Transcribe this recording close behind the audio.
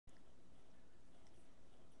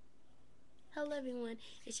Hello everyone,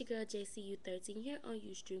 it's your girl JCU13 here on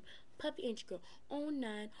Ustream, Puppy and your girl on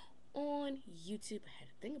 9 on YouTube. I had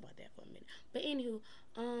to think about that for a minute. But anywho,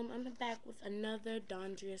 I'm back with another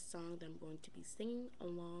Dondria song that I'm going to be singing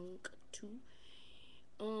along to.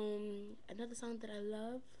 Another song that I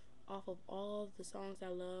love off of all the songs I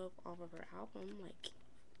love off of her album. Like,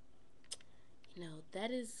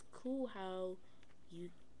 that is cool how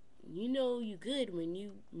you know you good when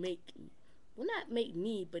you make, well, not make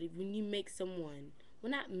me, but when you make someone,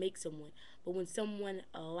 well, not make someone, but when someone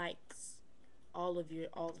likes all the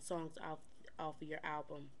songs off of your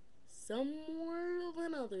album, some more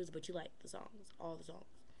than others, but you like the songs, all the songs.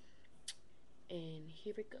 And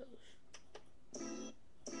here it goes.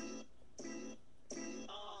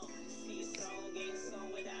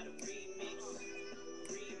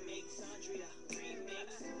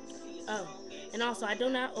 Oh, and also I do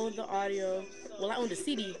not own the audio. Well, I own the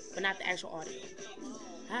CD, but not the actual audio.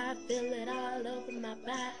 I feel it all over my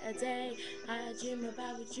body. I dream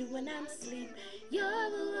about with you when I'm asleep. You're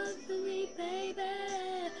the one for me, baby.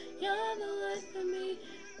 You're the one for me,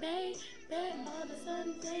 baby. All the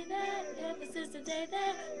sudden say that, ever since the day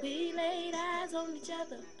that we laid eyes on each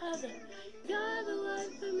other. You're the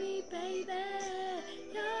one for me, baby.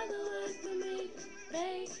 You're the one for me,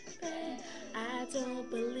 baby. I don't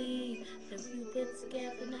believe that we put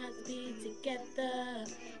together not to be together.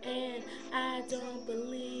 And I don't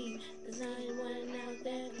believe there's anyone out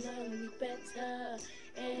there loving me better.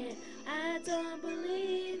 And I don't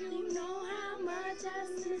believe you know how much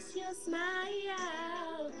I miss your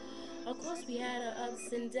smile. Of course we had our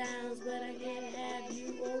ups and downs, but I can't have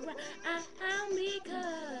you around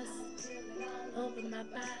because over my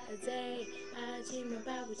body, I dream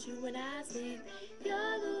about with you when I sleep.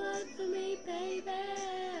 You're the one for me, baby.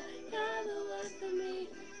 You're the one for me,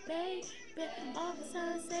 baby. All the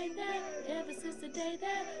signs say that ever since the day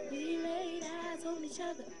that we laid eyes on each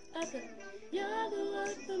other. You're the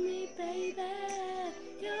one for me, baby.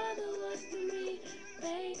 You're the one for me,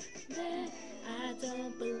 baby. I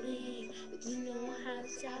don't believe you know how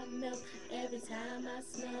y'all melt every time I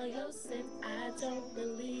smell your scent. I don't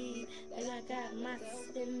believe that I got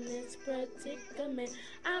myself in this predicament.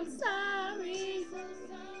 I'm sorry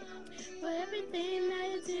for everything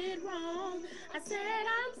that you did wrong. I said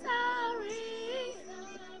I'm sorry.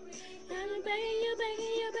 And I'm begging you,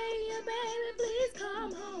 baby, please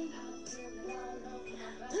come home.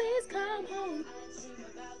 Please come home.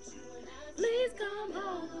 Please come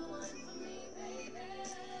home.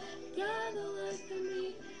 You're the one for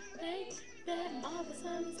me, baby. All of a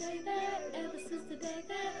sudden say that ever since the day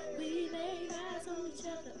that we laid eyes on each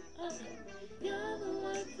other. You're the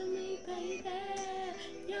one for me, baby.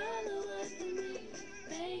 You're the one for me,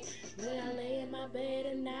 baby. When I lay in my bed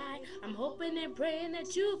at night, I'm hoping and praying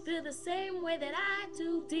that you feel the same way that I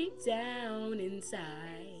do deep down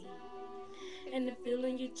inside. And the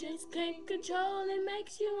feeling you just can't control, it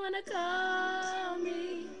makes you wanna call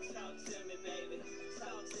me. Talk to me, baby.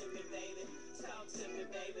 Talk to me, baby. Talk to me,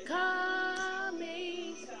 baby. Call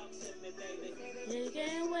me. Talk to me, baby. You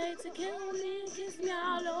can't wait to kill me and kiss me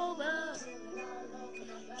all over.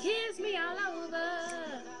 Kiss me all over.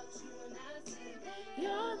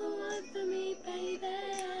 You're the one for me, baby.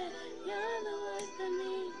 You're the one for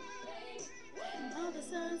me. All the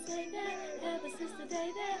signs say that ever since the day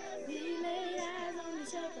that we laid eyes on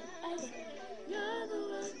each other. You're the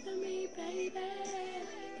one for me, baby.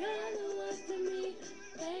 You're the one for me,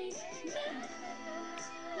 baby.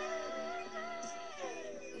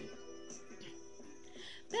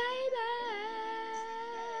 Baby.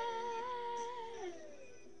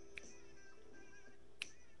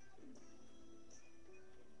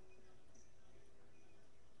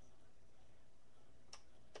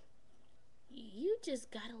 You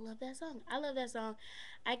just gotta love that song. I love that song.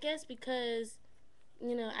 I guess because,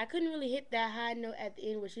 I couldn't really hit that high note at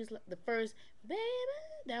the end where she was like the first, baby,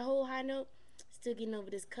 that whole high note. Still getting over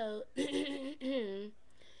this cold,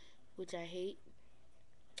 which I hate.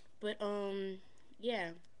 But,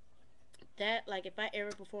 yeah. That, like, if I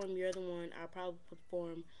ever perform You're the One, I'll probably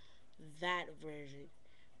perform that version.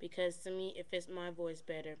 Because to me, it fits my voice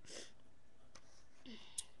better.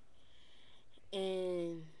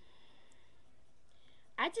 And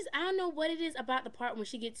I don't know what it is about the part when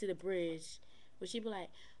she gets to the bridge, where she be like,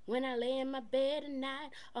 when I lay in my bed at night,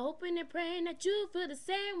 hoping and praying that you feel the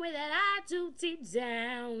same way that I do deep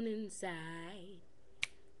down inside.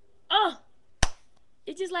 Oh,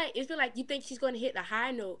 it's just like, it feel like you think she's gonna hit the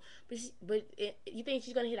high note, you think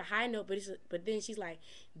she's gonna hit a high note, but then she's like,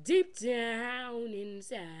 deep down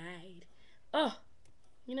inside. Oh,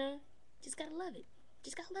 just gotta love it.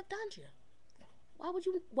 Just gotta love Dondria. Why would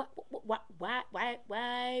you? Why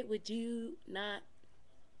would you not?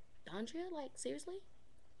 Dondria, like seriously,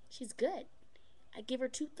 she's good. I give her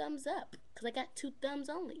 2 thumbs up because I got 2 thumbs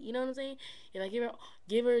only. You know what I'm saying? If I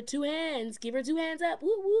give her 2 hands, give her 2 hands up.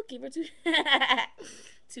 Woo woo, give her two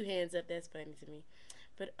 2 hands up. That's funny to me.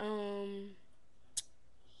 But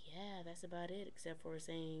yeah, that's about it. Except for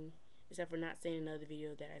not saying another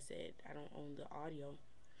video that I said I don't own the audio.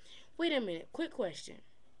 Wait a minute. Quick question.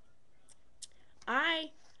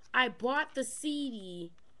 I bought the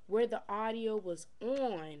CD where the audio was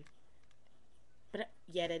on. But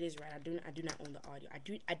yeah, that is right. I do not own the audio.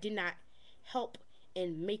 I did not help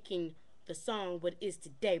in making the song what it is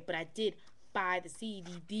today, but I did buy the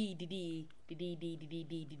CD.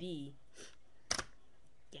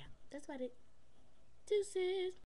 Yeah, that's about it. Deuces.